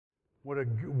What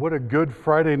a good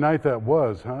Friday night that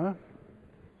was, huh?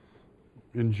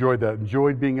 Enjoyed that.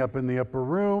 Enjoyed being up in the upper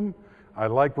room. I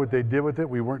like what they did with it.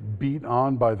 We weren't beat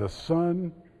on by the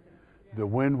sun. The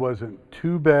wind wasn't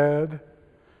too bad.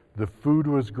 The food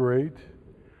was great.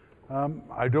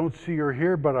 I don't see her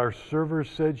here, but our server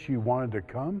said she wanted to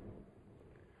come.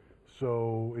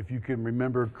 So if you can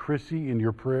remember Chrissy in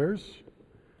your prayers,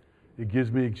 it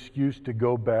gives me excuse to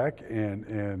go back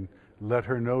and let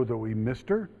her know that we missed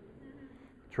her.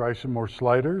 Try some more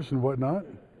sliders and whatnot,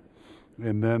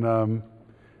 and then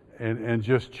and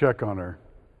just check on her.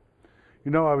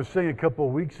 You know, I was saying a couple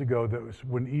of weeks ago that was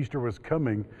when Easter was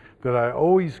coming, that I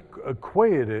always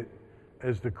equated it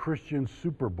as the Christian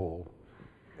Super Bowl.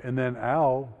 And then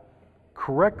Al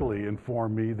correctly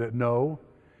informed me that no,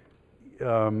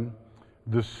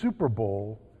 the Super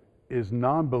Bowl is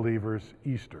non-believers'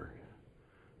 Easter.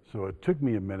 So it took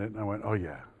me a minute, and I went, oh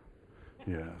yeah.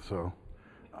 So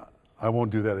I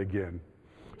won't do that again.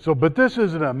 So, but this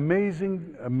is an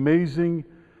amazing,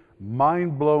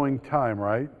 mind-blowing time,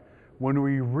 right? When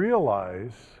we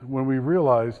realize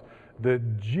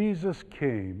that Jesus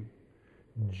came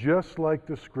just like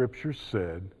the scripture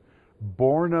said,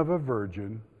 born of a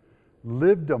virgin,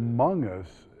 lived among us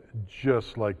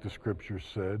just like the scripture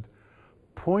said,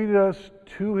 pointed us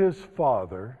to his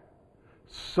Father,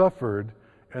 suffered,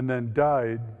 and then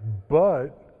died,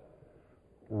 but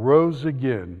rose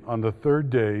again on the third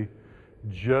day,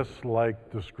 just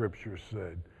like the scripture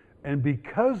said. And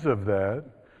because of that,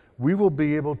 we will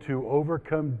be able to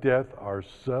overcome death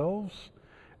ourselves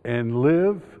and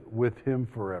live with him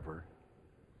forever.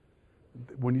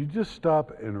 When you just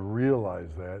stop and realize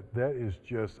that, that is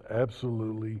just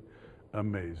absolutely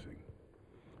amazing.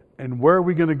 And where are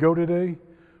we going to go today?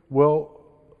 Well,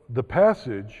 the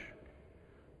passage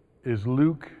is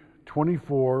Luke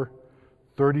 24,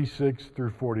 36 through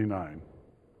 49.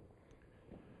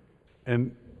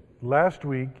 And last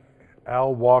week,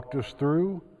 Al walked us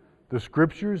through the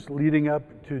scriptures leading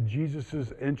up to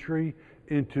Jesus' entry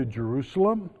into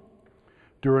Jerusalem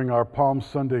during our Palm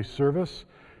Sunday service.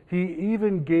 He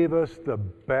even gave us the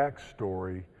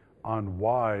backstory on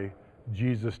why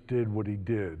Jesus did what he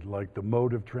did, like the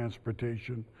mode of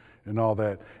transportation and all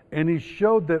that. And he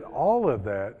showed that all of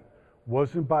that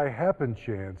wasn't by happen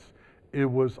chance. It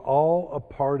was all a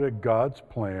part of God's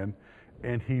plan,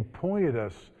 and he pointed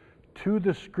us to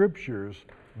the scriptures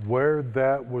where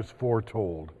that was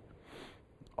foretold.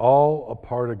 All a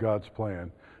part of God's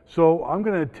plan. So I'm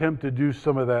going to attempt to do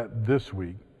some of that this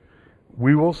week.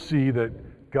 We will see that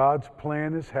God's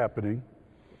plan is happening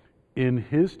in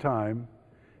his time,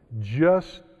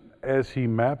 just as he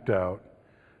mapped out.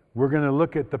 We're going to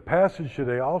look at the passage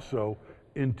today also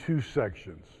in two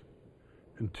sections.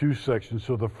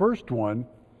 So the first one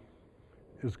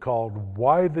is called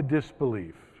Why the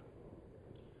Disbelief?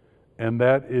 And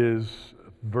that is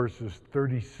verses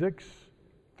 36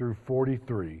 through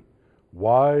 43.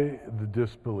 Why the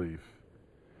disbelief?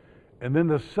 And then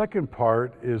the second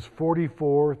part is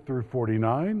 44 through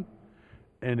 49,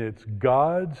 and it's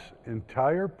God's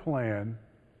entire plan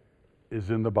is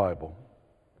in the Bible.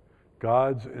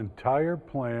 God's entire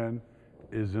plan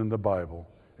is in the Bible,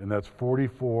 and that's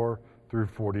 44 through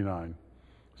 49.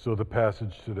 So the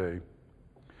passage today.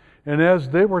 And as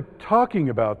they were talking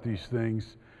about these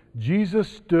things, Jesus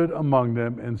stood among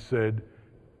them and said,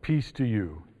 "Peace to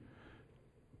you."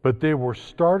 But they were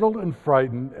startled and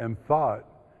frightened and thought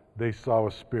they saw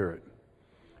a spirit.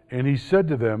 And he said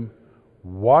to them,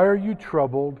 "Why are you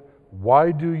troubled?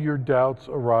 Why do your doubts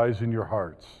arise in your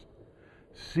hearts?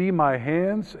 See my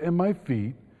hands and my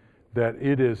feet, that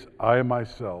it is I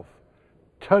myself.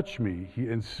 Touch me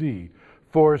and see,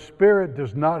 for a spirit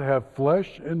does not have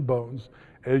flesh and bones,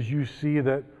 as you see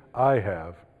that I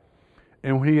have."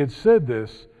 And when he had said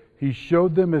this, he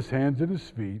showed them his hands and his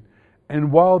feet.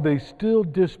 And while they still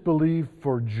disbelieved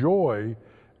for joy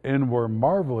and were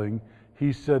marveling,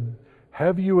 he said,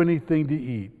 "Have you anything to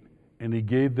eat?" And he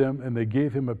gave them, and they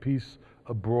gave him a piece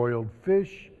of broiled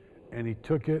fish, and he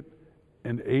took it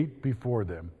and ate before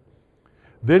them.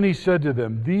 Then he said to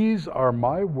them, "These are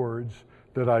my words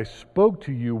that I spoke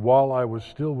to you while I was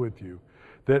still with you,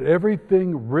 that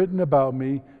everything written about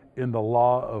me in the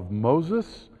law of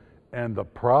Moses and the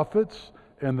prophets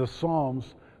and the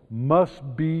Psalms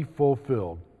must be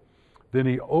fulfilled." Then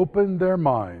he opened their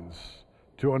minds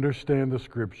to understand the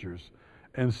scriptures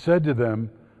and said to them,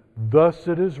 "Thus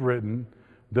it is written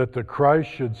that the Christ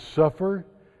should suffer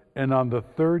and on the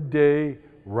third day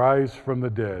rise from the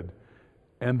dead,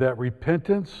 and that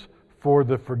repentance for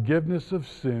the forgiveness of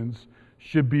sins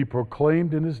should be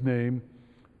proclaimed in his name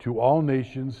to all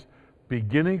nations,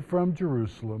 beginning from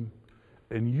Jerusalem.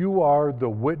 and you are the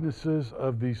witnesses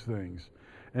of these things.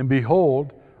 And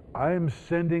behold, I am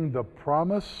sending the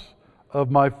promise of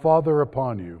my Father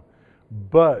upon you.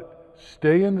 But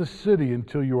stay in the city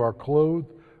until you are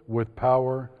clothed with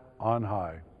power on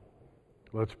high.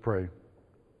 Let's pray.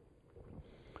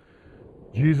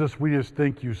 Jesus, we just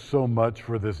thank you so much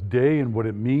for this day and what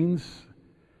it means,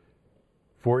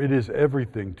 for it is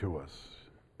everything to us.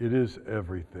 It is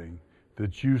everything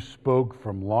that you spoke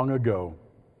from long ago,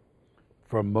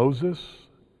 from Moses,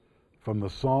 from the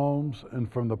Psalms,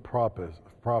 and from the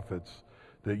prophets,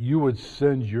 that you would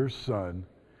send your Son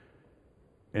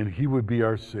and he would be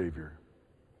our Savior.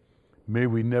 May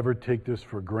we never take this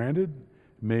for granted.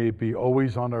 May it be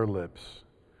always on our lips.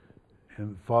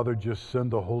 And Father, just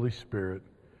send the Holy Spirit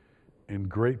in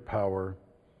great power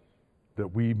that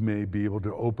we may be able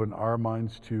to open our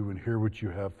minds to and hear what you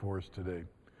have for us today.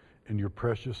 In your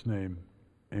precious name,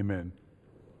 amen.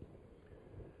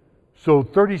 So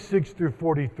 36 through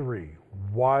 43,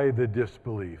 why the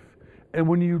disbelief? And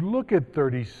when you look at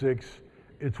 36,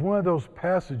 it's one of those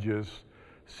passages,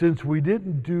 since we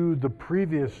didn't do the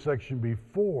previous section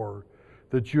before,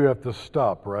 that you have to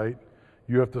stop, right?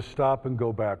 You have to stop and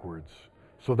go backwards.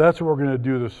 So that's what we're going to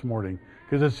do this morning.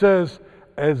 Because it says,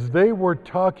 as they were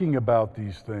talking about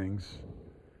these things,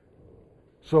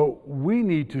 so we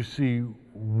need to see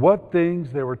what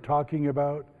things they were talking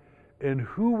about and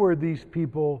who were these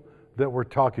people that were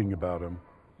talking about them.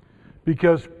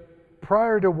 Because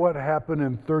prior to what happened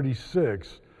in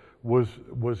 36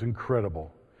 was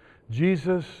incredible.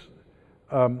 Jesus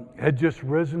had just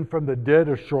risen from the dead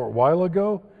a short while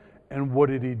ago, and what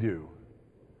did he do?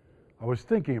 I was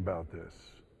thinking about this.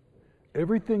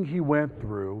 Everything he went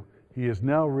through, he is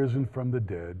now risen from the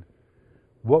dead.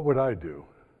 What would I do?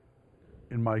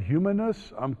 In my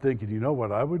humanness, I'm thinking, you know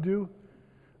what I would do?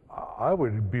 I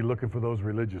would be looking for those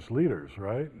religious leaders,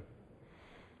 right?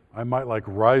 I might like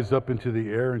rise up into the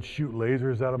air and shoot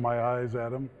lasers out of my eyes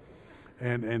at them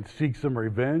and seek some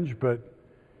revenge, but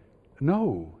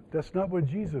no, that's not what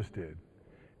Jesus did.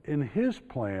 In his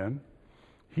plan,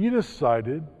 he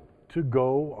decided to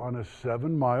go on a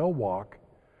 7-mile walk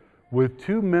with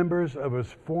 2 members of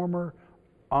his former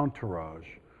entourage,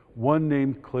 one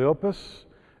named Cleopas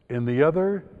and the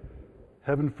other,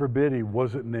 heaven forbid he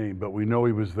wasn't named, but we know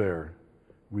he was there.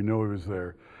 We know he was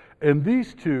there. And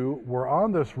these 2 were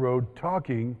on this road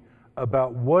talking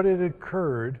about what had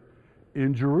occurred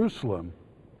in Jerusalem.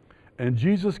 And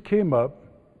Jesus came up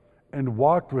and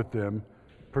walked with them,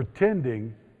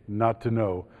 pretending not to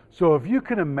know. So if you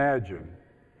can imagine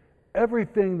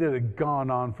everything that had gone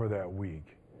on for that week,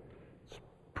 it's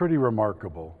pretty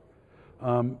remarkable.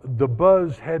 The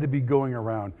buzz had to be going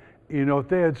around. You know, if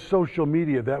they had social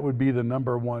media, that would be the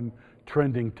 #1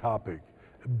 trending topic.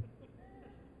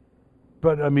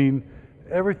 But I mean,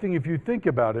 everything, if you think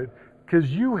about it, because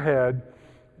you had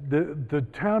the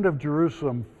town of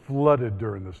Jerusalem flooded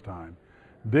during this time.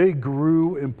 They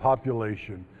grew in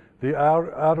population. The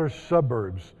outer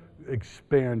suburbs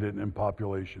expanded in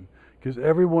population because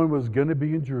everyone was going to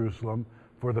be in Jerusalem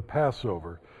for the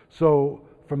Passover. So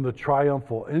from the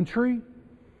triumphal entry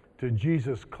to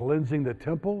Jesus cleansing the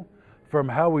temple, from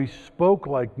how he spoke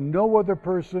like no other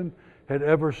person had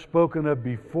ever spoken of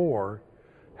before,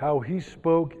 how he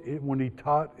spoke when he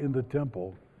taught in the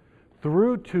temple,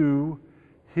 through to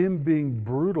him being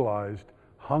brutalized,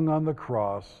 hung on the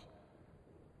cross.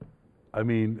 I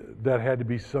mean, that had to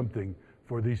be something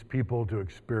for these people to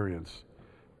experience.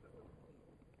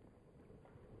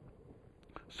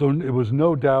 So it was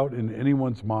no doubt in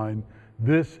anyone's mind,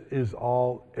 this is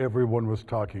all everyone was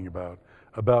talking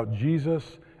about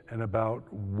Jesus and about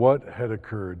what had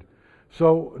occurred.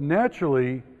 So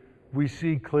naturally, we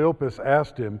see Cleopas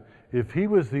asked him if he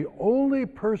was the only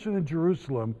person in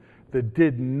Jerusalem that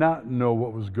did not know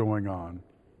what was going on.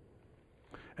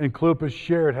 And Cleopas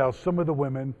shared how some of the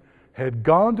women had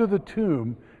gone to the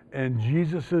tomb and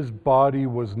Jesus' body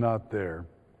was not there.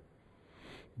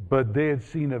 But they had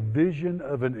seen a vision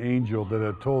of an angel that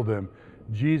had told them,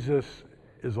 Jesus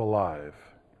is alive.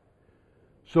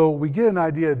 So we get an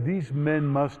idea these men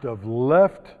must have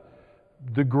left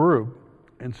the group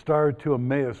and started to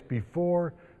Emmaus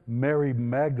before Mary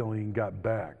Magdalene got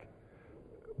back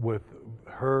with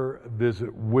her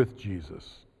visit with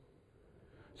Jesus.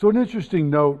 So an interesting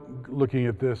note looking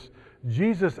at this,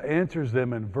 Jesus answers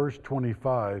them in verse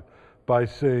 25 by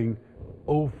saying,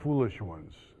 "O foolish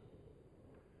ones."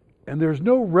 And there's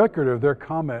no record of their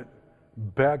comment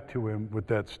back to him with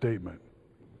that statement.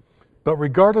 But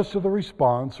regardless of the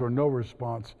response or no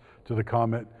response to the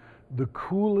comment, the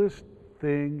coolest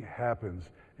thing happens.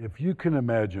 If you can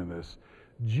imagine this,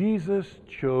 Jesus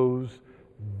chose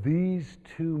these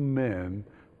two men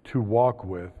to walk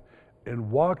with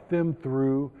and walk them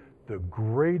through the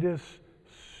greatest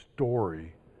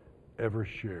story ever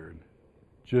shared.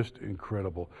 Just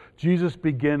incredible. Jesus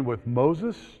began with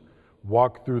Moses,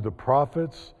 walked through the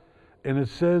prophets, and it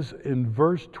says in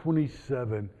verse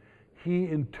 27, he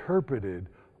interpreted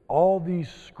all these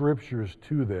scriptures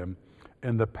to them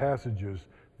and the passages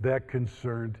that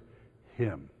concerned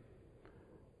him.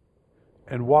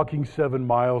 And walking 7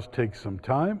 miles takes some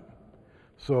time,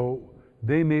 so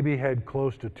they maybe had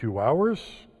close to 2 hours.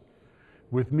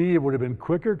 With me, it would have been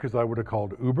quicker because I would have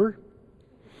called Uber.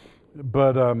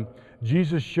 But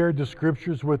Jesus shared the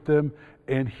scriptures with them,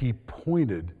 and he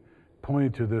pointed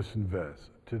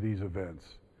to these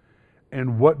events.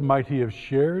 And what might he have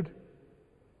shared?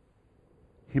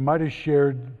 He might have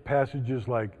shared passages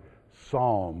like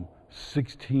Psalm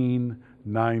 16,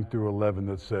 9 through 11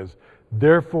 that says,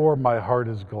 "Therefore my heart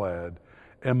is glad,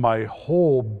 and my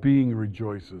whole being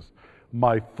rejoices.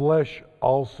 My flesh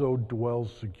also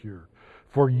dwells secure.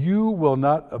 For you will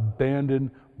not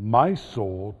abandon my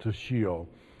soul to Sheol,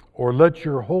 or let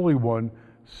your Holy One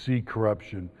see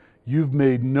corruption. You've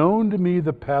made known to me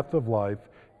the path of life.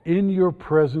 In your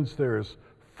presence there is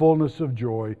fullness of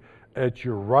joy. At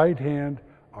your right hand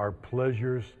are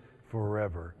pleasures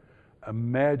forever."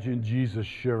 Imagine Jesus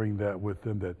sharing that with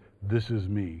them, that this is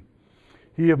me.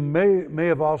 He may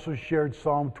have also shared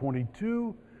Psalm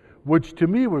 22, which to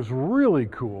me was really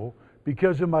cool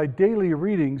because in my daily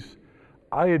readings,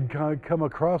 I had come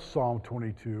across Psalm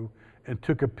 22 and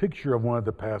took a picture of one of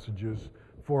the passages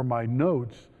for my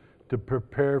notes to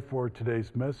prepare for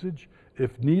today's message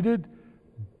if needed,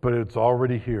 but it's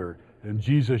already here, and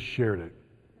Jesus shared it.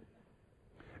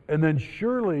 And then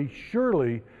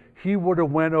surely, he would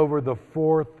have went over the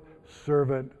fourth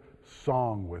servant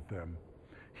song with them.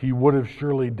 He would have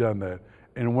surely done that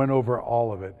and went over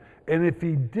all of it. And if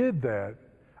he did that,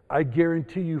 I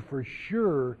guarantee you for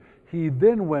sure, he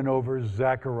then went over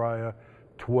Zechariah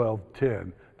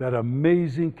 12:10, that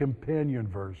amazing companion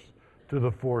verse to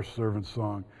the fourth servant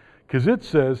song. Because it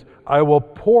says, "I will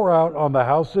pour out on the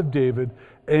house of David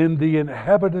and the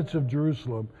inhabitants of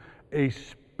Jerusalem a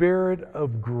spirit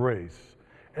of grace,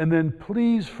 and then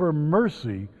pleas for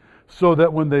mercy, so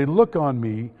that when they look on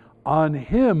me, on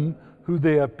him who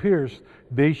they have pierced,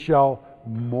 they shall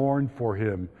mourn for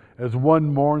him, as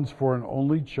one mourns for an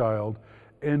only child,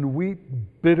 and weep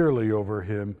bitterly over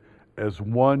him, as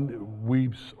one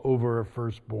weeps over a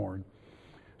firstborn."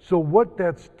 So what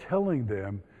that's telling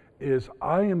them is,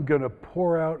 I am going to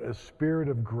pour out a spirit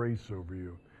of grace over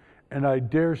you. And I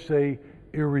dare say,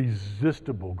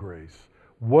 irresistible grace.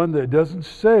 One that doesn't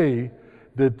say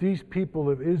that these people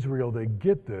of Israel that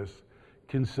get this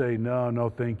can say, no,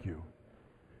 thank you.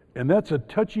 And that's a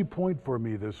touchy point for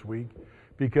me this week,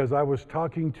 because I was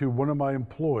talking to one of my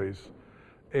employees,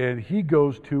 and he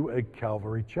goes to a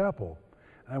Calvary chapel.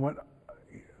 And I went,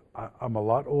 I'm a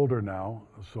lot older now,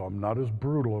 so I'm not as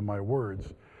brutal in my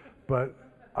words, but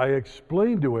I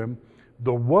explained to him,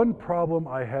 the one problem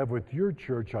I have with your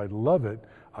church, I love it,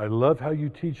 I love how you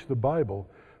teach the Bible,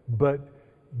 but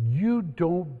you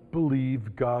don't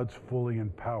believe God's fully in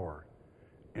power.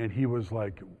 And he was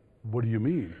like, what do you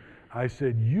mean? I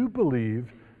said, you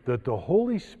believe that the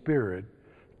Holy Spirit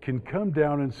can come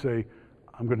down and say,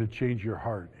 I'm going to change your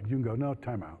heart. And you can go, no,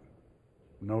 time out.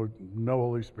 No,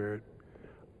 Holy Spirit.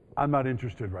 I'm not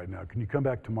interested right now. Can you come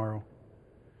back tomorrow?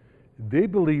 They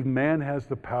believe man has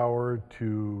the power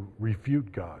to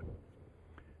refute God.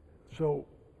 So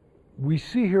we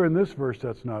see here in this verse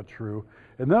that's not true.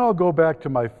 And then I'll go back to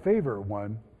my favorite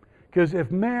one, because if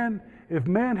man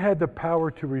had the power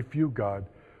to refute God,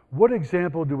 what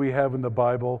example do we have in the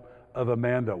Bible of a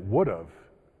man that would have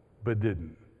but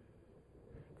didn't?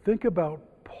 Think about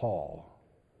Paul.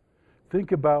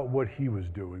 Think about what he was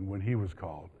doing when he was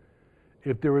called.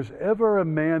 If there was ever a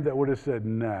man that would have said,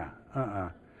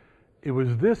 it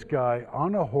was this guy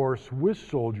on a horse with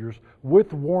soldiers,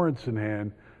 with warrants in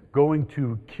hand, going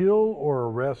to kill or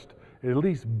arrest, at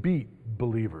least beat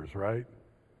believers, right?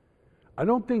 I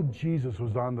don't think Jesus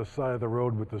was on the side of the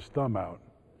road with his thumb out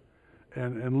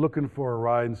and looking for a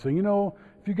ride and saying,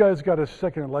 if you guys got a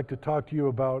second, I'd like to talk to you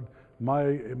about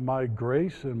my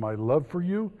grace and my love for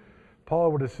you.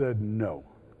 Paul would have said no.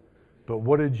 But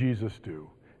what did Jesus do?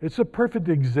 It's a perfect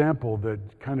example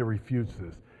that kind of refutes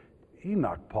this. He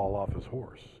knocked Paul off his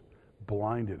horse,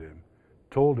 blinded him,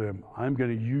 told him, I'm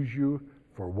going to use you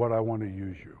for what I want to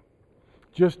use you.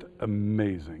 Just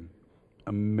amazing,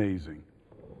 amazing.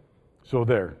 So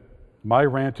there, my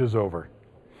rant is over.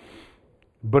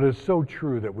 But it's so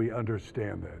true that we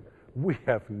understand that. We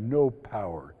have no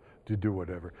power to do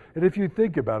whatever. And if you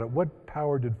think about it, what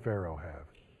power did Pharaoh have?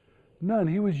 None.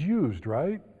 He was used,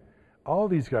 right? All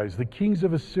these guys, the kings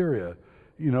of Assyria,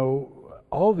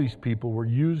 all these people were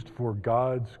used for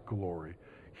God's glory.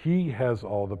 He has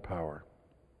all the power.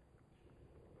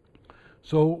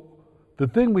 So the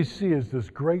thing we see is this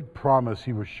great promise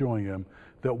he was showing him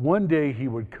that one day he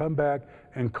would come back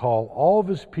and call all of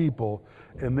his people,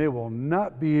 and they will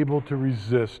not be able to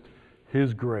resist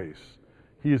his grace.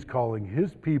 He is calling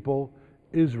his people,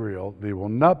 Israel. They will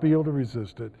not be able to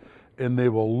resist it, and they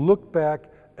will look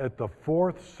back at the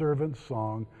fourth servant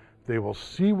song. They will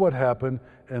see what happened,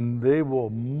 and they will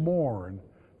mourn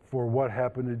for what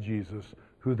happened to Jesus,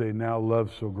 who they now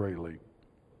love so greatly.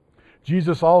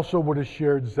 Jesus also would have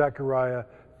shared Zechariah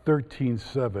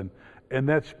 13:7, and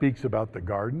that speaks about the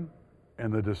garden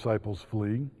and the disciples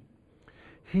fleeing.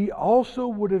 He also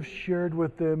would have shared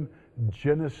with them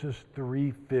Genesis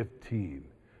 3:15.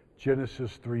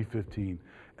 Genesis 3:15.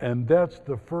 And that's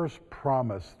the first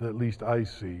promise that at least I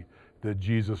see that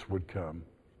Jesus would come.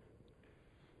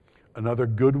 Another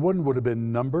good one would have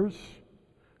been Numbers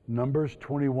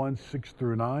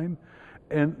 21:6-9.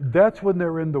 And that's when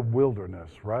they're in the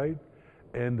wilderness, right?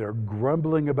 And they're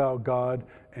grumbling about God,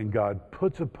 and God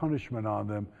puts a punishment on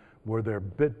them where they're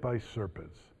bit by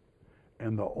serpents.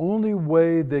 And the only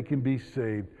way they can be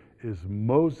saved is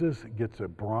Moses gets a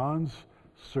bronze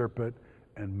serpent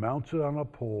and mounts it on a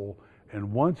pole,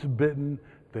 and once bitten,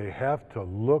 they have to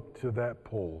look to that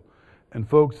pole. And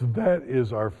folks, that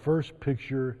is our first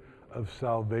picture of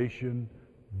salvation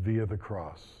via the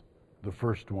cross, the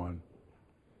first one.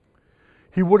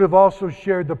 He would have also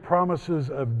shared the promises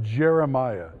of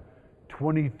Jeremiah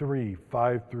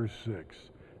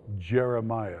 23:5-6.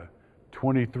 Jeremiah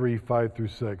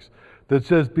 23:5-6, that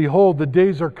says, "Behold, the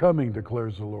days are coming,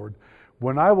 declares the Lord,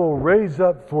 when I will raise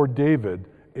up for David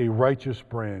a righteous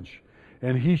branch,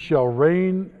 and he shall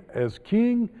reign as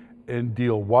king and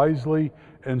deal wisely,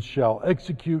 and shall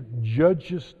execute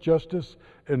justice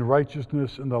and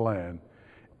righteousness in the land.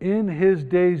 In his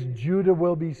days Judah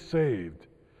will be saved,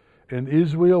 and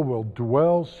Israel will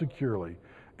dwell securely.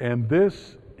 And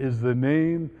this is the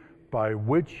name by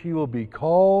which he will be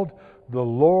called, the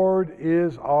Lord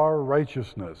is our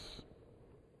righteousness."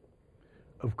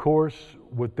 Of course,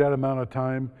 with that amount of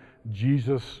time,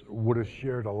 Jesus would have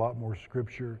shared a lot more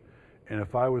scripture. And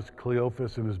if I was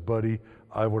Cleophas and his buddy,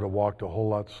 I would have walked a whole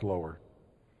lot slower.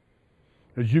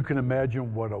 As you can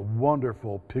imagine, what a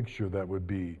wonderful picture that would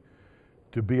be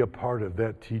to be a part of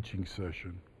that teaching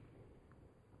session.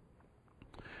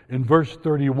 In verse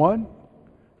 31,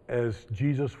 as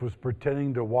Jesus was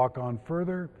pretending to walk on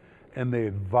further and they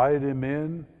invited him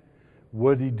in,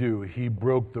 what did he do? He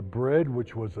broke the bread,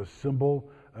 which was a symbol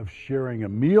of sharing a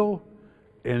meal,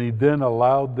 and he then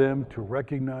allowed them to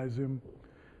recognize him,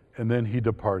 and then he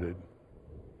departed.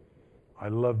 I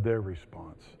love their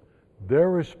response. Their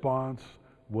response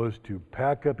was to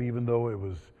pack up, even though it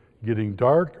was getting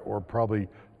dark, or probably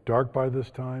dark by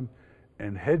this time,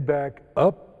 and head back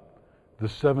up the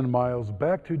 7 miles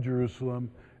back to Jerusalem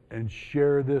and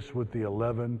share this with the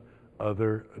 11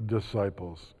 other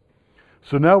disciples.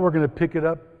 So now we're going to pick it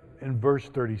up in verse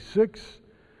 36.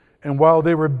 And while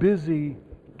they were busy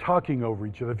talking over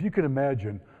each other, if you can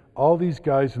imagine all these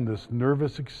guys in this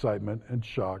nervous excitement and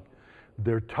shock,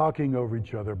 they're talking over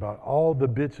each other about all the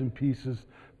bits and pieces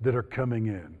that are coming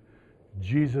in.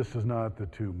 Jesus is not at the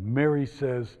tomb. Mary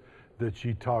says that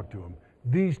she talked to him.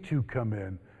 These two come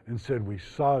in and said, "We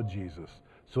saw Jesus."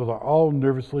 So they're all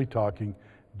nervously talking.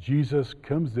 Jesus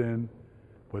comes in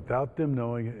without them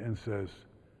knowing it and says,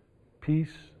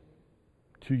 "Peace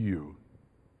to you."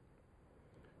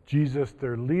 Jesus,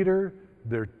 their leader,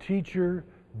 their teacher,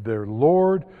 their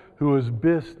Lord, who has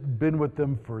been with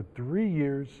them for 3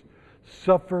 years,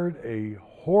 suffered a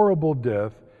horrible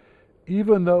death,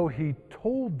 even though he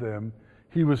told them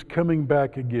he was coming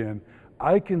back again.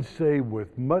 I can say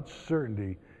with much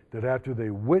certainty that after they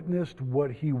witnessed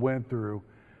what he went through,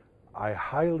 I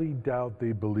highly doubt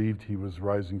they believed he was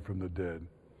rising from the dead.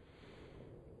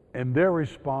 And their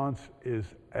response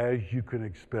is as you can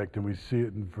expect, and we see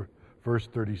it in verse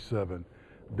 37.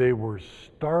 They were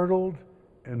startled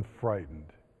and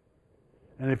frightened.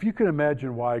 And if you can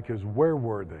imagine why, because where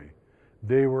were they?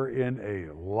 They were in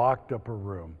a locked up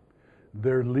room.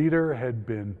 Their leader had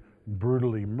been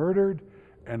brutally murdered,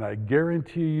 and I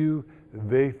guarantee you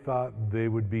they thought they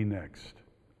would be next.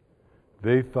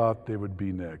 They thought they would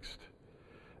be next.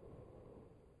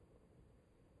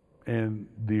 And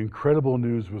the incredible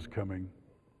news was coming.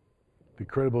 The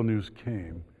incredible news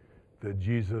came that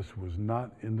Jesus was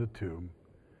not in the tomb,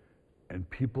 and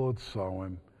people had saw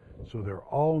him. So they're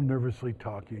all nervously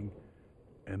talking,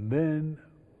 and then,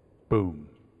 boom,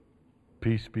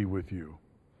 peace be with you.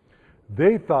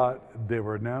 They thought they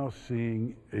were now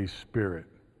seeing a spirit.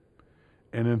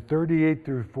 And in 38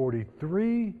 through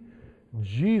 43,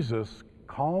 Jesus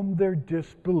calmed their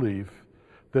disbelief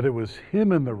that it was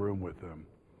him in the room with them.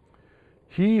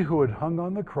 He who had hung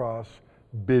on the cross,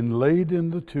 been laid in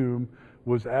the tomb,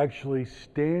 was actually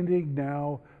standing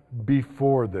now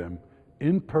before them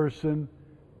in person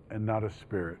and not a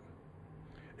spirit.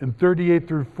 In 38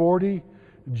 through 40,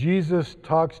 Jesus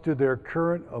talks to their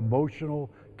current emotional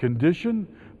condition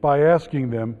by asking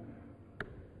them,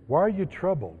 "Why are you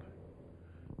troubled?"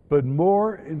 But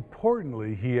more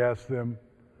importantly, he asks them,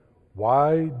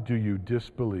 "Why do you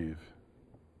disbelieve?"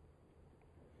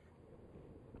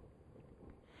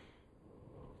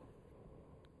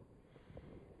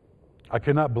 I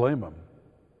cannot blame them,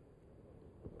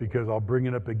 because I'll bring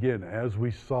it up again. As we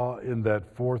saw in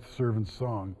that fourth servant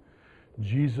song,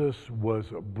 Jesus was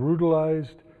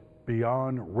brutalized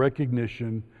beyond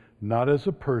recognition, not as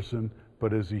a person,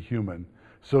 but as a human.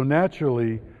 So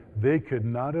naturally, they could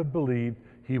not have believed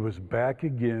he was back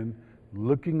again,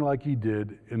 looking like he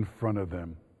did in front of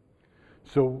them.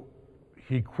 So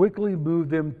he quickly moved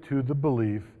them to the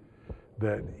belief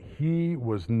that he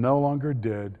was no longer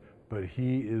dead, but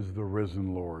he is the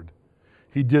risen Lord.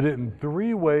 He did it in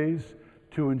three ways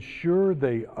to ensure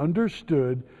they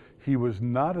understood he was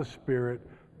not a spirit,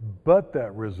 but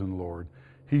that risen Lord.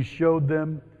 He showed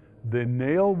them the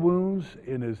nail wounds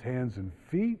in his hands and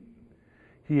feet.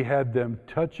 He had them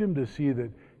touch him to see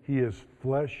that he is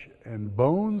flesh and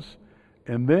bones.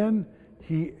 And then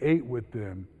he ate with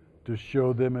them to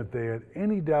show them, if they had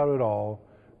any doubt at all,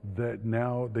 that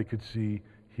now they could see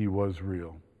he was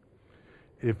real.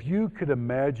 If you could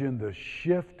imagine the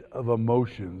shift of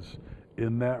emotions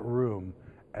in that room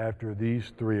after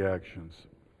these three actions.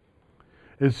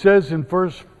 It says in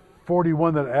verse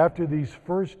 41 that after these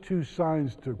first two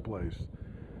signs took place,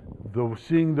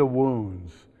 seeing the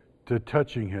wounds to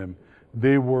touching him,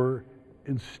 they were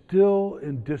still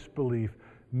in disbelief,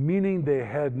 meaning they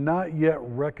had not yet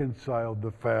reconciled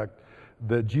the fact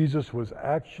that Jesus was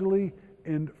actually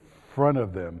in front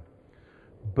of them.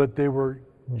 But they were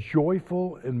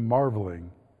joyful and marveling.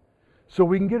 So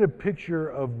we can get a picture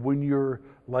of when you're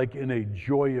like in a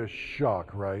joyous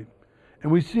shock, right?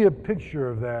 And we see a picture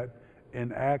of that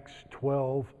in Acts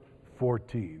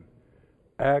 12:14.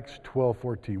 Acts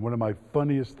 12:14, one of my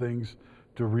funniest things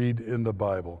to read in the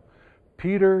Bible.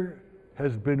 Peter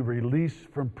has been released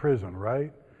from prison,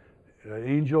 right? An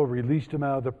angel released him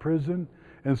out of the prison.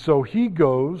 And so he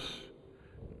goes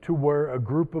to where a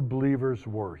group of believers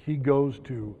were. He goes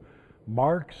to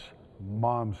Mark's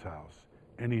mom's house,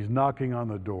 and he's knocking on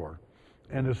the door.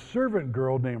 And a servant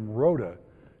girl named Rhoda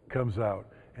comes out,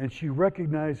 and she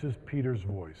recognizes Peter's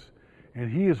voice. And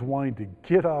he is wanting to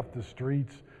get off the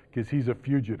streets because he's a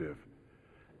fugitive.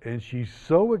 And she's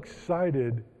so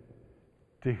excited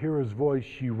to hear his voice,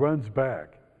 she runs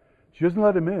back. She doesn't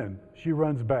let him in. She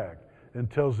runs back and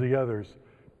tells the others,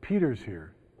 "Peter's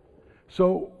here."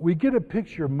 So we get a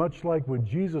picture much like when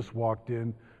Jesus walked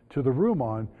in to the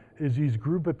room is these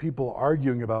group of people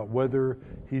arguing about whether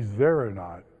he's there or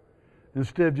not,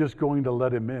 instead of just going to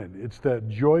let him in. It's that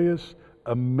joyous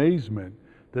amazement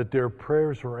that their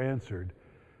prayers were answered.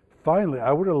 Finally,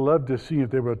 I would have loved to see if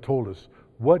they would have told us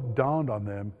what dawned on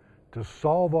them to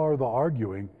solve all the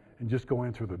arguing and just go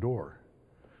answer the door.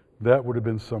 That would have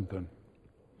been something.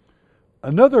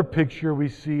 Another picture we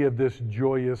see of this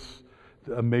joyous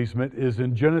amazement is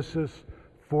in Genesis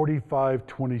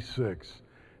 45:26.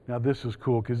 Now this is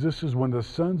cool because this is when the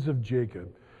sons of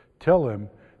Jacob tell him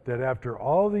that after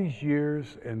all these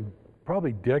years and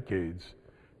probably decades,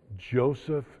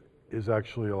 Joseph is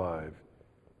actually alive.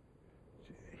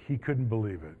 He couldn't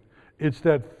believe it. It's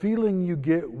that feeling you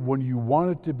get when you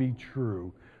want it to be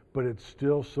true, but it's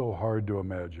still so hard to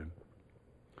imagine.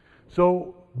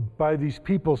 So by these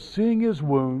people seeing his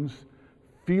wounds,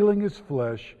 feeling his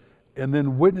flesh, and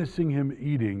then witnessing him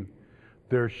eating,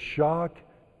 their shock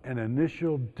and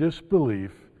initial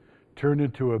disbelief turned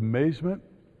into amazement.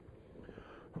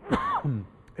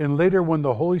 And later, when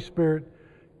the Holy Spirit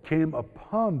came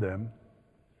upon them,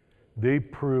 they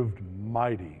proved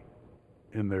mighty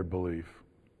in their belief.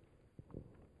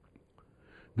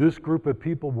 This group of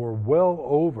people were well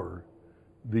over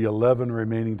the 11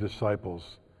 remaining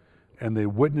disciples, and they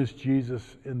witnessed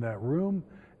Jesus in that room,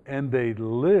 and they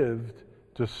lived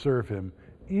to serve him,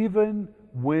 even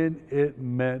when it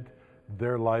meant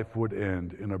their life would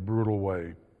end in a brutal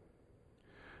way.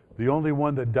 The only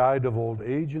one that died of old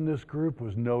age in this group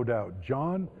was no doubt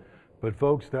John, but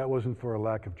folks, that wasn't for a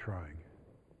lack of trying.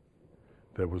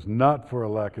 That was not for a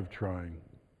lack of trying.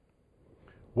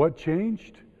 What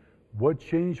changed? What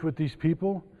changed with these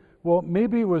people? Well,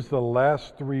 maybe it was the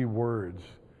last three words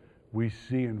we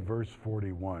see in verse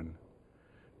 41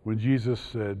 when Jesus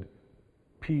said,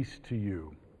 "Peace to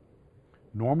you."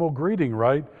 Normal greeting,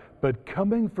 right? But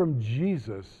coming from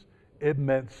Jesus, it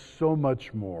meant so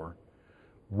much more.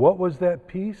 What was that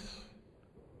peace?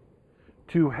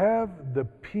 To have the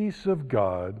peace of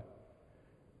God,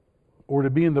 or to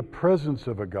be in the presence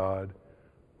of a God,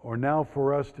 or now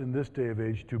for us in this day of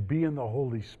age, to be in the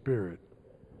Holy Spirit,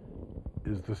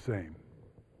 is the same.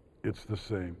 It's the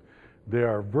same. They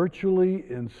are virtually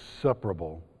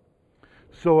inseparable.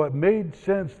 So it made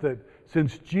sense that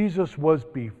since Jesus was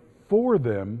before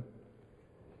them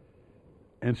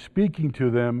and speaking to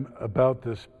them about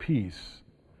this peace,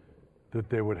 that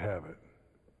they would have it.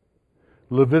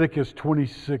 Leviticus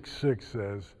 26:6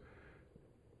 says,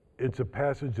 it's a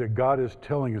passage that God is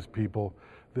telling his people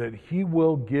that he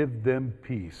will give them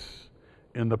peace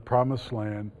in the promised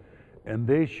land, and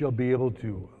they shall be able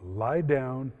to lie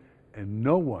down, and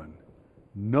no one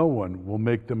will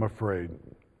make them afraid.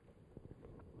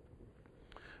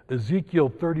 Ezekiel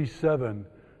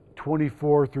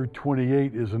 37:24 through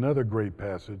 28 is another great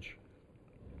passage.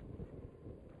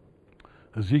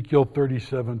 Ezekiel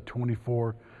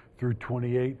 37:24 through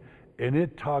 28, and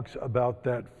it talks about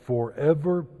that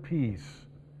forever peace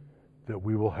that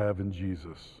we will have in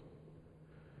Jesus.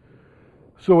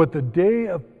 So at the day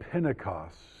of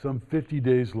Pentecost, some 50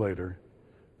 days later,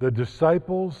 the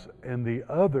disciples and the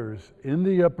others in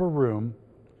the upper room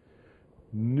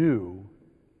knew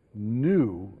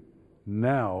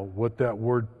now what that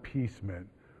word peace meant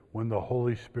when the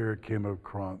Holy Spirit came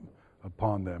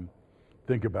upon them.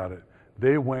 Think about it.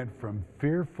 They went from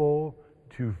fearful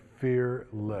to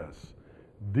fearless.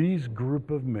 These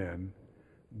group of men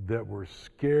that were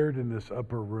scared in this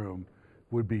upper room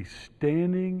would be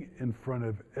standing in front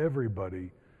of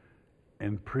everybody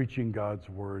and preaching God's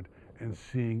word and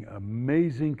seeing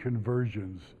amazing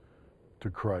conversions to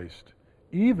Christ.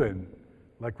 Even,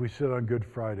 like we said on Good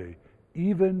Friday,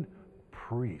 even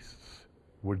priests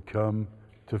would come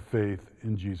to faith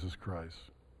in Jesus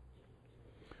Christ.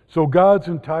 So God's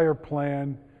entire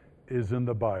plan is in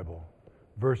the Bible,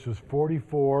 verses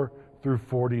 44 through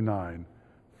 49.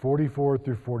 44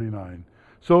 through 49.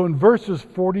 So in verses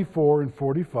 44 and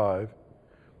 45,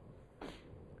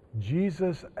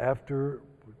 Jesus, after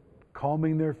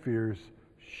calming their fears,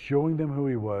 showing them who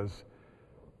he was,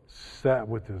 sat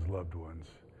with his loved ones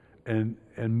and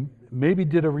maybe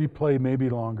did a replay, maybe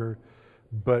longer,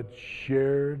 but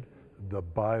shared the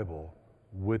Bible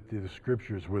with the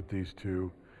scriptures with these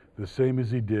two, the same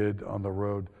as he did on the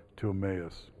road to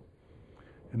Emmaus.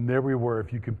 And there we were,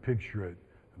 if you can picture it.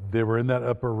 They were in that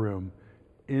upper room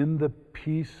in the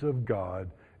peace of God,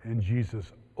 and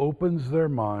Jesus opens their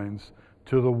minds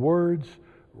to the words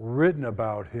written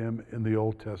about him in the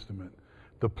Old Testament,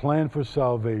 the plan for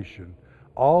salvation,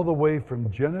 all the way from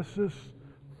Genesis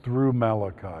through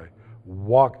Malachi.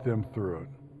 Walk them through it.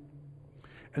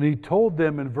 And he told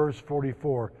them in verse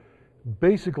 44,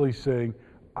 basically saying,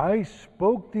 I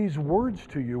spoke these words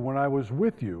to you when I was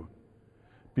with you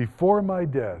before my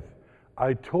death.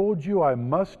 I told you I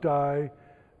must die,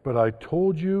 but I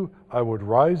told you I would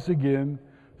rise again,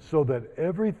 so that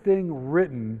everything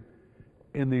written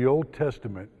in the Old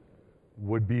Testament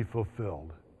would be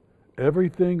fulfilled.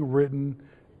 Everything written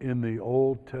in the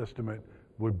Old Testament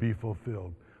would be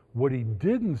fulfilled. What he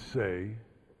didn't say,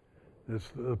 that's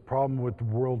the problem with the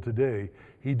world today,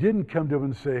 he didn't come to him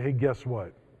and say, hey, guess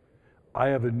what? I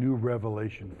have a new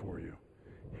revelation for you.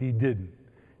 He didn't.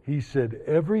 He said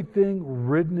everything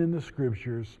written in the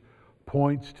scriptures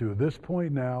points to this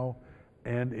point now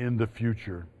and in the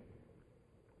future.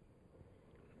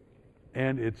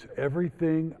 And it's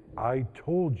everything I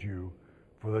told you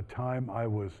for the time I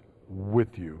was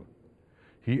with you.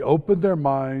 He opened their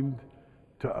mind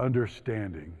to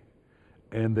understanding,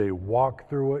 and they walked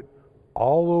through it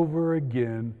all over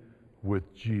again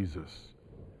with Jesus.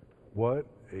 What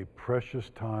a precious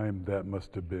time that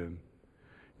must have been.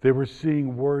 They were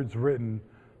seeing words written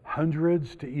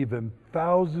hundreds to even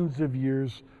thousands of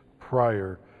years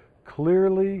prior,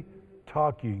 clearly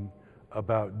talking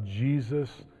about Jesus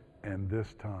and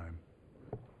this time.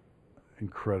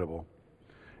 Incredible.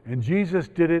 And Jesus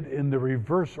did it in the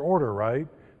reverse order, right?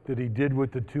 That he did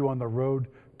with the two on the road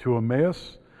to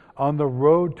Emmaus. On the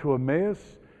road to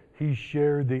Emmaus, he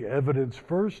shared the evidence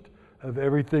first of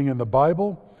everything in the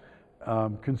Bible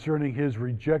concerning his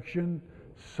rejection,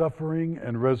 suffering,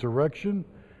 and resurrection,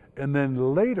 and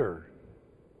then later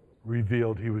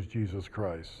revealed he was Jesus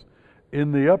Christ.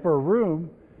 In the upper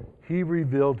room, he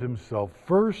revealed himself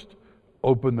first,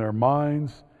 opened their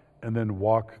minds, and then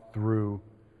walked through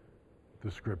the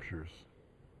scriptures.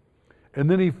 And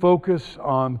then he focused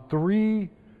on three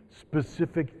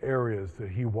specific areas that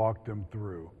he walked them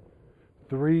through.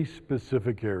 Three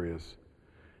specific areas.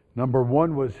 Number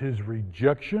one was his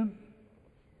rejection,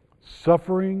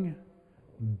 suffering,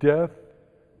 death,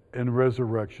 and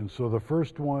resurrection. So the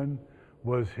first one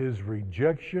was his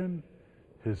rejection,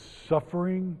 his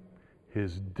suffering,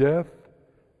 his death,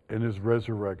 and his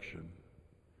resurrection.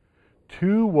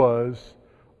 Two was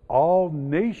all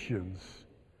nations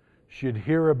should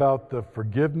hear about the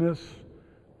forgiveness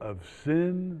of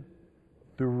sin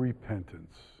through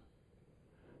repentance.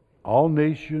 All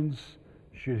nations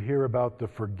should hear about the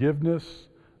forgiveness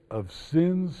of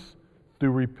sins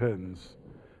through repentance.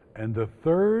 And the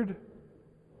third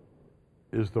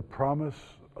is the promise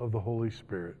of the Holy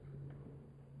Spirit.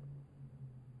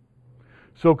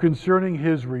 So concerning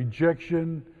his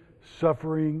rejection,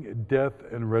 suffering, death,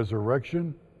 and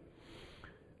resurrection,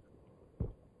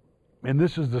 and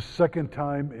this is the second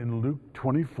time in Luke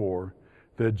 24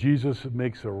 that Jesus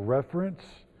makes a reference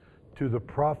to the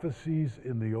prophecies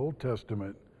in the Old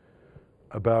Testament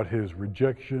about his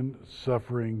rejection,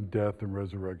 suffering, death, and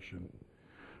resurrection.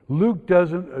 Luke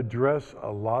doesn't address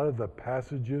a lot of the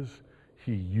passages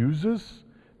he uses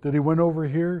that he went over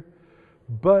here,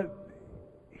 but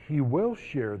he will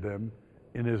share them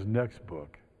in his next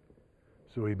book.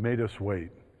 So he made us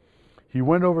wait. He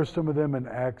went over some of them in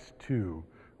Acts 2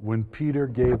 when Peter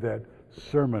gave that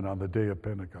sermon on the day of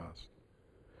Pentecost.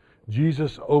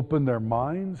 Jesus opened their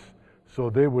minds so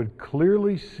they would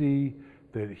clearly see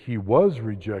that he was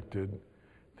rejected,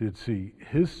 they'd see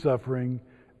his suffering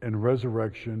and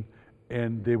resurrection,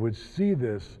 and they would see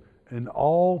this in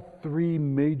all three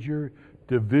major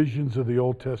divisions of the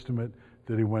Old Testament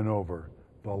that he went over: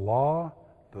 the law,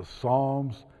 the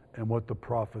Psalms, and what the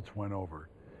prophets went over.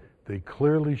 They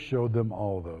clearly showed them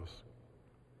all those.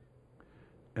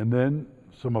 And then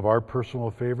some of our personal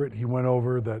favorite, he went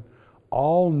over that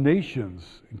all nations,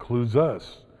 includes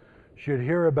us, should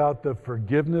hear about the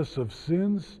forgiveness of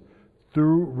sins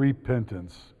through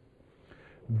repentance.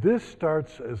 This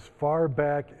starts as far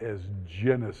back as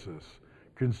Genesis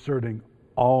concerning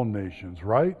all nations,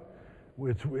 right?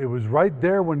 It was right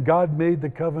there when God made the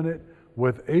covenant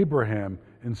with Abraham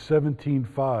in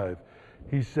 17:5.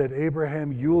 He said,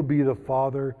 Abraham, you will be the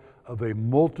father of a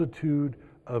multitude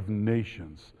of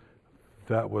nations.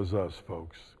 That was us,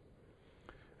 folks.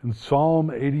 And Psalm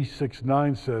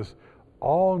 86:9 says,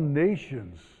 all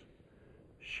nations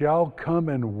shall come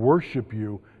and worship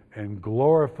you and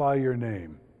glorify your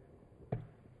name.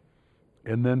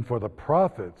 And then for the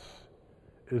prophets,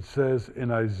 it says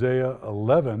in Isaiah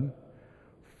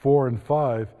 11:4 and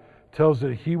 5, tells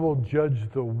that he will judge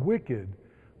the wicked,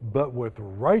 but with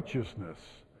righteousness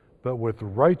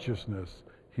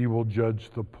he will judge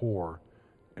the poor.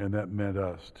 And that meant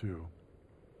us too.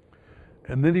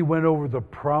 And then he went over the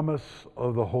promise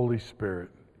of the Holy Spirit.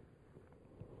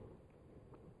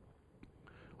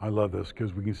 I love this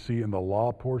because we can see in the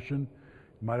law portion,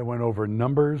 you might have went over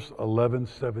Numbers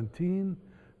 11:17,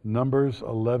 Numbers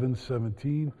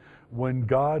 11:17, when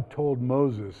God told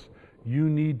Moses, you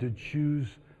need to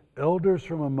choose elders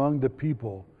from among the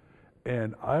people,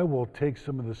 and I will take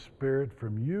some of the Spirit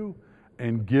from you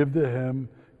and give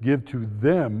to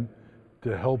them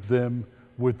to help them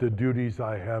with the duties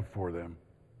I have for them.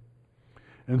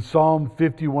 In Psalm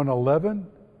 51:11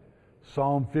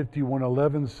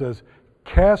 says,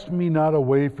 cast me not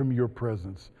away from your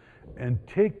presence, and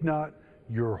take not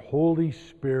your Holy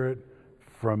Spirit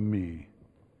from me.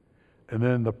 And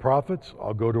then the prophets,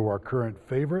 I'll go to our current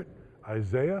favorite,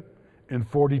 Isaiah. In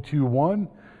 42:1,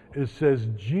 it says,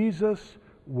 Jesus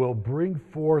will bring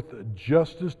forth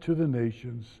justice to the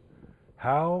nations.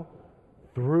 How?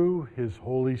 Through his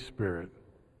Holy Spirit.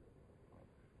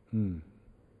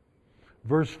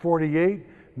 Verse 48,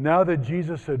 now that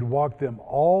Jesus had walked them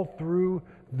all through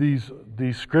these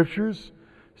scriptures,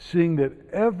 seeing that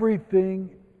everything,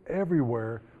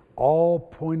 everywhere, all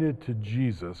pointed to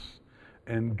Jesus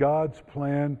and God's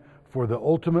plan for the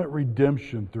ultimate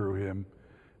redemption through him,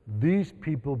 these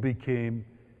people became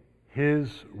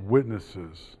his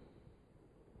witnesses.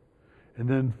 And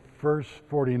then verse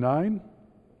 49,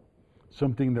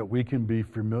 something that we can be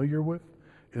familiar with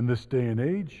in this day and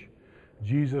age,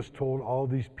 Jesus told all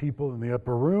these people in the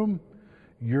upper room,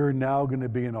 you're now going to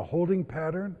be in a holding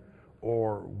pattern,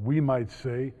 or we might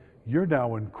say, you're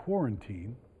now in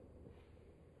quarantine.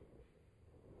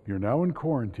 You're now in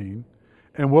quarantine,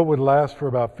 and what would last for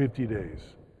about 50 days.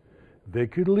 They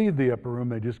could leave the upper room,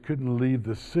 they just couldn't leave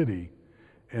the city,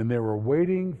 and they were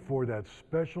waiting for that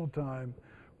special time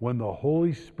when the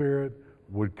Holy Spirit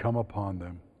would come upon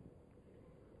them.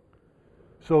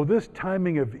 So this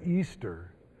timing of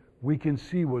Easter we can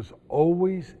see was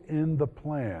always in the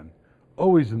plan.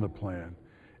 Always in the plan.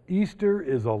 Easter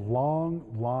is a long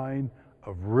line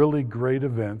of really great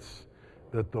events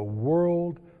that the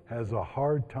world has a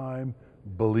hard time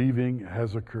believing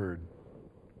has occurred.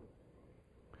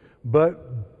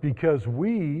 But because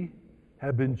we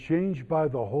have been changed by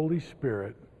the Holy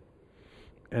Spirit,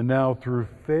 and now through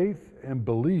faith and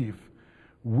belief,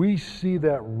 we see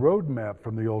that roadmap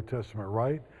from the Old Testament,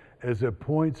 right? As it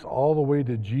points all the way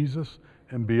to Jesus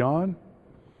and beyond,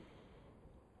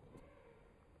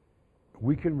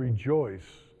 we can rejoice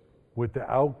with the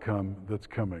outcome that's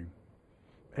coming.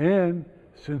 And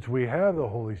since we have the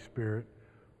Holy Spirit,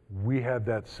 we have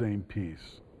that same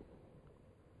peace.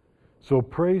 So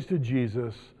praise to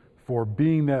Jesus for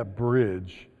being that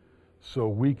bridge so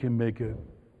we can make it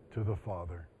to the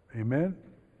Father. Amen?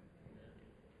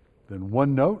 Then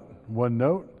one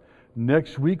note.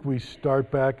 Next week we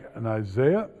start back in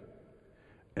Isaiah,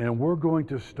 and we're going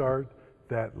to start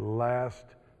that last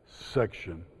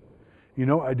section. You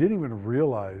know, I didn't even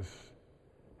realize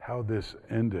how this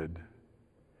ended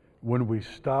when we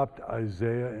stopped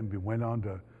Isaiah and we went on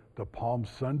to Palm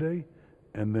Sunday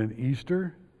and then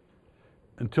Easter.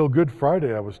 Until Good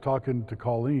Friday, I was talking to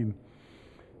Colleen.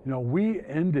 You know, we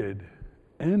ended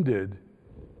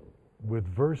with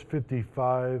verse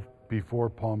 55 before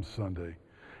Palm Sunday.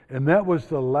 And that was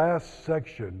the last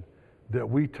section that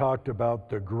we talked about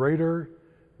the greater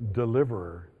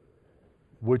deliverer,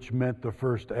 which meant the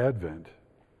first Advent.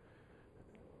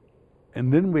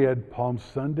 And then we had Palm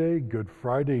Sunday, Good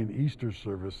Friday, and Easter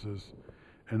services.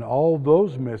 And all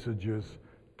those messages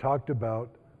talked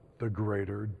about the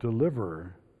greater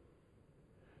deliverer.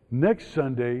 Next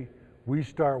Sunday, we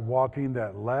start walking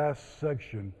that last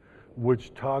section,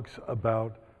 which talks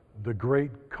about the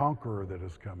great conqueror that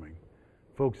is coming.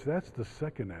 Folks, that's the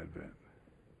second Advent.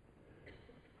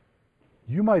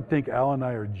 You might think Al and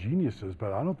I are geniuses,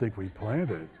 but I don't think we planned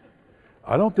it.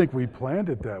 I don't think we planned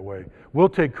it that way. We'll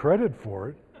take credit for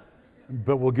it,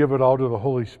 but we'll give it all to the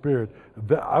Holy Spirit.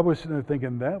 I was sitting there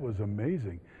thinking, that was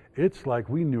amazing. It's like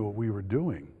we knew what we were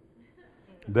doing.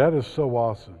 That is so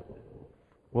awesome.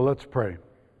 Well, let's pray.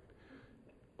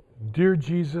 Dear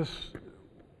Jesus,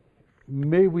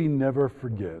 may we never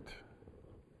forget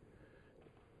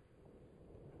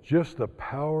just the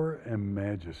power and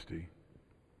majesty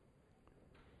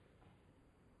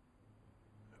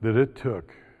that it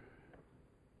took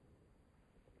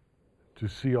to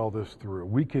see all this through.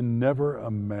 We can never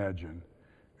imagine,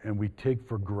 and we take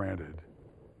for granted,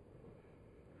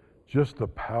 just the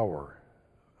power,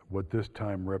 what this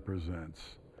time represents,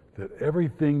 that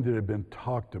everything that had been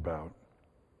talked about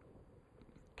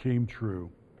came true.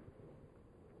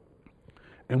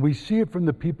 And we see it from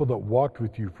the people that walked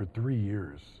with you for 3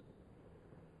 years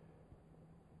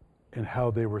and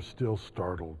how they were still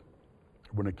startled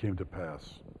when it came to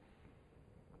pass.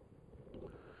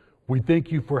 We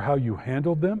thank you for how you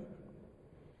handled them,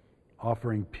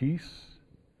 offering peace,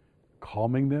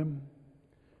 calming them,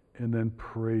 and then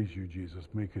praise you, Jesus.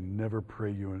 We can never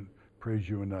praise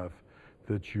you enough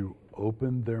that you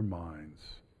opened their minds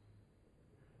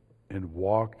and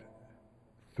walked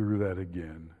through that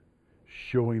again,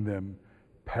 showing them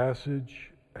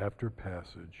passage after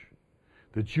passage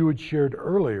that you had shared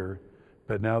earlier,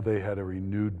 but now they had a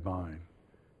renewed mind.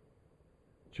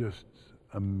 Just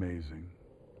amazing.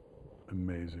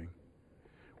 Amazing.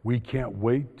 We can't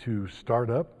wait to start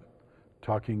up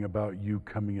talking about you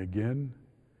coming again,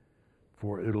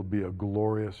 for it'll be a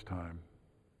glorious time.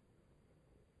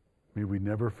 May we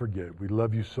never forget. We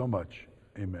love you so much.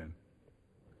 Amen.